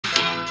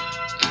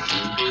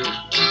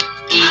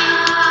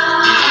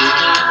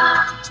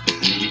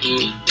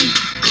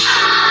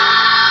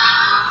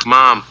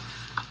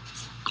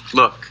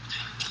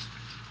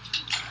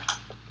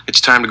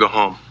It's time to go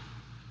home.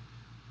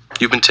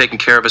 You've been taking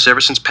care of us ever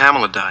since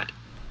Pamela died.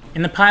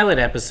 In the pilot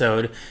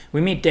episode,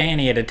 we meet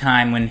Danny at a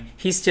time when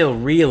he's still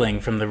reeling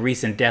from the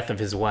recent death of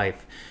his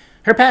wife.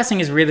 Her passing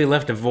has really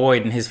left a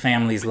void in his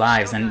family's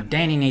lives, and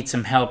Danny needs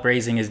some help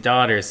raising his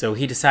daughter, so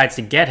he decides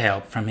to get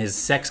help from his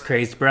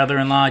sex-crazed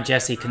brother-in-law,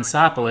 Jesse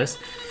Consopoulos,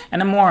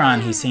 and a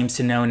moron he seems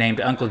to know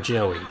named Uncle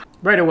Joey.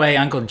 Right away,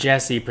 Uncle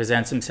Jesse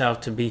presents himself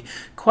to be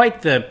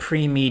quite the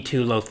pre-Me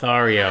Too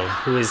Lothario,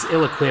 who is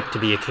ill-equipped to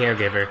be a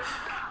caregiver.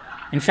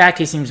 In fact,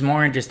 he seems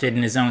more interested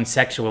in his own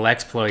sexual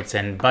exploits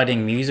and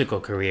budding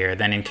musical career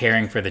than in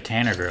caring for the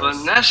Tanner girls.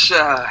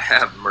 Vanessa,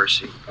 have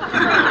mercy.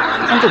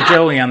 Uncle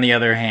Joey, on the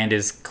other hand,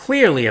 is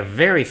clearly a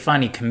very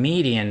funny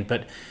comedian,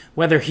 but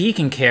whether he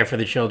can care for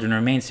the children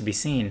remains to be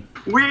seen.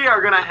 We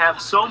are gonna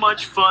have so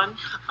much fun,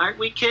 aren't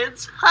we,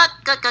 kids?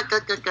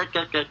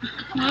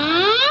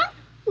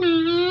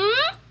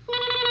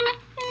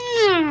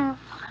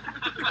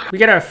 We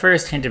get our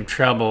first hint of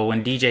trouble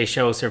when DJ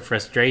shows her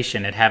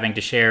frustration at having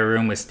to share a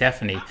room with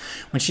Stephanie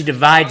when she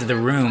divides the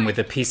room with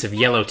a piece of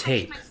yellow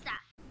tape.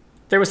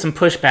 There was some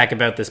pushback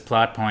about this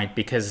plot point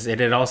because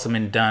it had also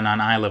been done on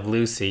I Love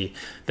Lucy,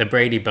 The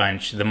Brady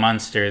Bunch, The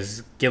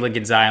Munsters,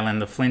 Gilligan's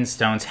Island, The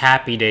Flintstones,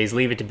 Happy Days,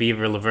 Leave It to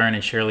Beaver, Laverne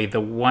and Shirley,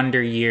 The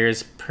Wonder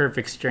Years,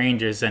 Perfect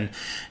Strangers, and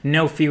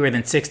no fewer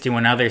than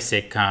 61 other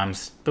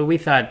sitcoms, but we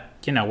thought,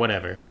 you know,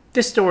 whatever.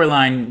 This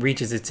storyline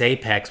reaches its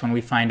apex when we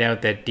find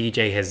out that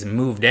DJ has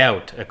moved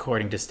out,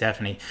 according to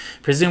Stephanie,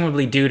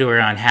 presumably due to her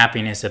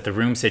unhappiness at the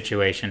room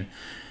situation.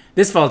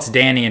 This vaults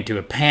Danny into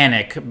a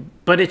panic,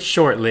 but it's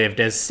short-lived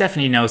as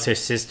Stephanie knows her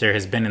sister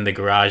has been in the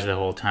garage the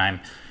whole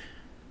time.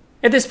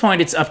 At this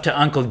point, it's up to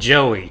Uncle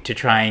Joey to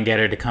try and get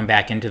her to come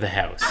back into the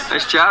house.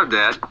 Nice job,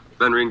 Dad.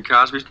 Been reading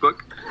Cosby's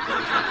book?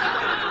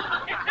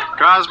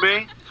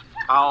 Cosby,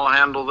 I'll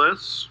handle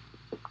this.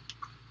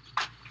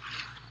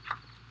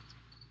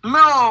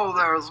 No,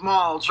 there,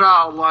 small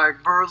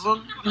childlike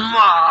person.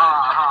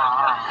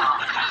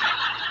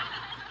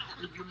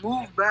 If you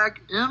move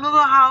back into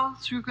the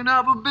house, you can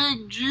have a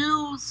big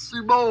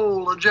juicy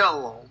bowl of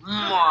Jell-O.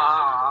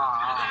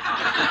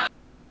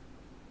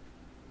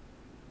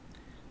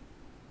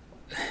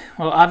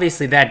 Well,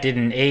 obviously that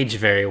didn't age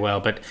very well,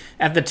 but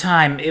at the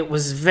time it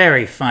was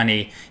very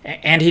funny,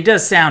 and he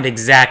does sound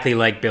exactly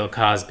like Bill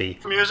Cosby.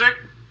 Music,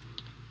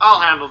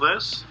 I'll handle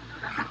this.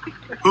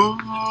 Ooh,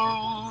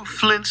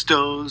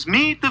 Flintstones,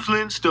 meet the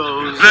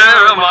Flintstones.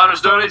 They're a modern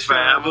Stone Age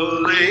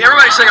family.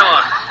 Everybody sing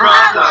along.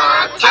 From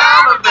the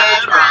town of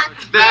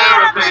Bedrock,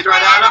 they're a page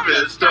right out of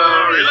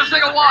history. Let's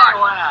take a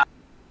walk.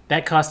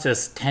 That cost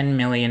us $10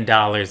 million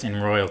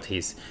in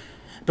royalties.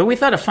 But we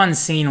thought a fun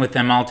scene with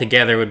them all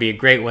together would be a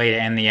great way to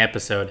end the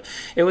episode.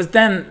 It was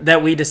then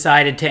that we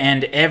decided to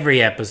end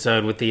every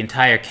episode with the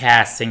entire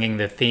cast singing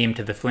the theme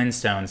to the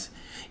Flintstones.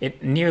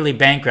 It nearly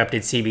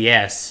bankrupted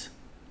CBS.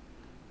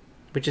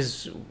 Which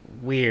is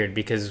weird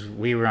because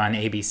we were on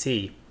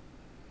ABC.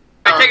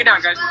 Right, take it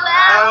down, guys.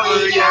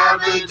 Dabba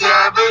yabba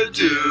dabba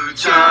do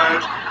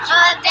time.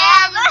 Oh,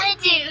 dabba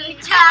do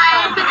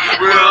time.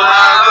 We'll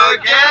have a